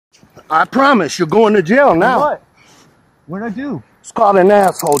I promise you're going to jail now. What? What'd I do? It's called an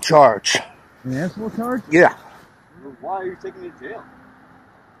asshole charge. An asshole charge? Yeah. Why are you taking me to jail?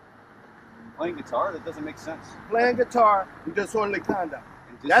 Playing guitar? That doesn't make sense. Playing guitar and disorderly conduct.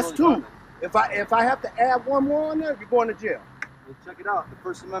 That's two. If I have to add one more on there, you're going to jail. Well, check it out. The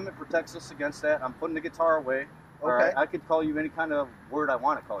First Amendment protects us against that. I'm putting the guitar away. Okay. All right? I could call you any kind of word I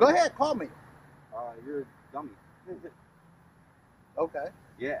want to call you. Go ahead, call me. You're a dummy. Okay.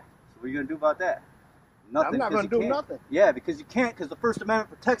 Yeah. So what are you going to do about that? Nothing. I'm not going to do nothing. Yeah, because you can't, because the First Amendment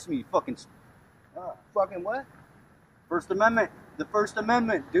protects me, you fucking... Fucking what? First Amendment. The First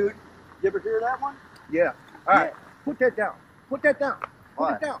Amendment, dude. You ever hear that one? Yeah. All right. Put that down. Put that down.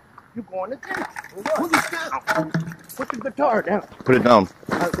 What? Put it down. You're going to jail. Put it down. Put the guitar down. Put it down.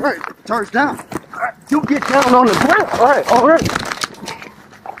 All right. The guitar's down. All right. You get down on the ground. All right. All right.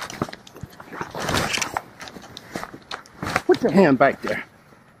 Put your hand back there.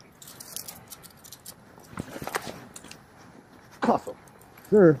 Cuff him.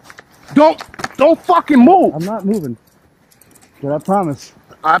 Sir. Don't fucking move. I'm not moving. But I promise.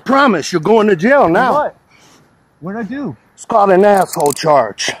 I promise you're going to jail now. What? What'd I do? It's called an asshole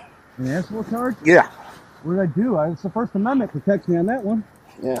charge. An asshole charge? Yeah. What did I do? It's the First Amendment protects me on that one.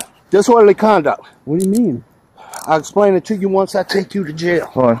 Yeah. Disorderly conduct. What do you mean? I'll explain it to you once I take you to jail.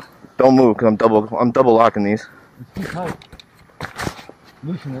 Hold on. Don't move, because I'm double locking these. It's too tight.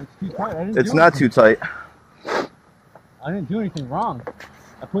 Listen, it's too tight. It's not too tight. I didn't do anything wrong.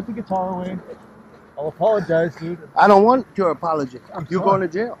 I put the guitar away. I'll apologize, dude. I don't want your apology. You're sorry. going to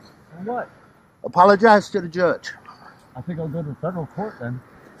jail. And what? Apologize to the judge. I think I'll go to federal court then.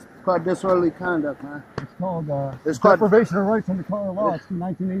 It's called disorderly conduct, man. It's called called deprivation of rights under color law. It's from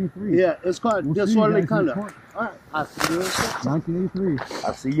 1983. Yeah, it's called We'll disorderly see you guys in conduct. court. All right, I'll see you in court. 1983.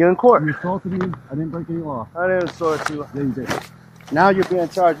 I'll see you in court. You assaulted me. I didn't break any law. I didn't assault you. Yeah, you did. Now you're being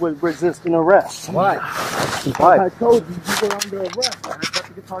charged with resisting arrest. Why? Why? I told you you were under arrest. I put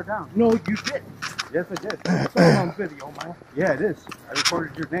the guitar down. No, you didn't. Yes, I did. It's all on video, man. Yeah, it is. I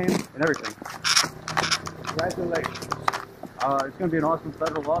recorded your name and everything. Congratulations. It's going to be an awesome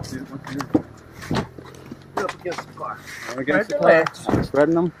federal lawsuit once you Get up against the car. against the Spread car. I'm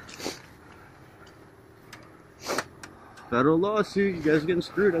spreading them. Federal lawsuit. You guys are getting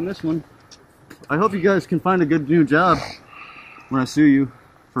screwed on this one. I hope you guys can find a good new job when I sue you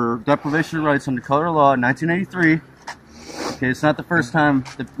for deprivation of rights under color law in 1983. Okay, it's not the first time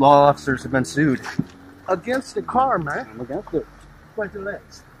the law officers have been sued. Against the car, man. I'm against it. Spread your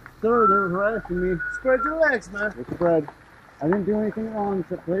legs. Sir, they're harassing me. Spread your legs, man. It's spread. I didn't do anything wrong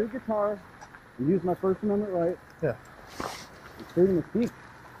except play the guitar and use my First Amendment right. Yeah. It's freedom of speech.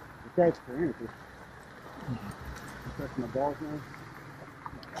 This guy's crazy. You touching my balls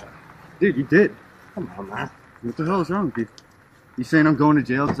now? Dude, you did. Come on, man. What the hell is wrong with you? You saying I'm going to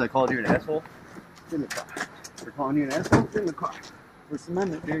jail because I called you an asshole? Get in the car. For calling you an asshole? Get in the car. First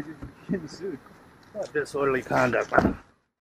Amendment, dude. You're getting sued. Disorderly conduct, man.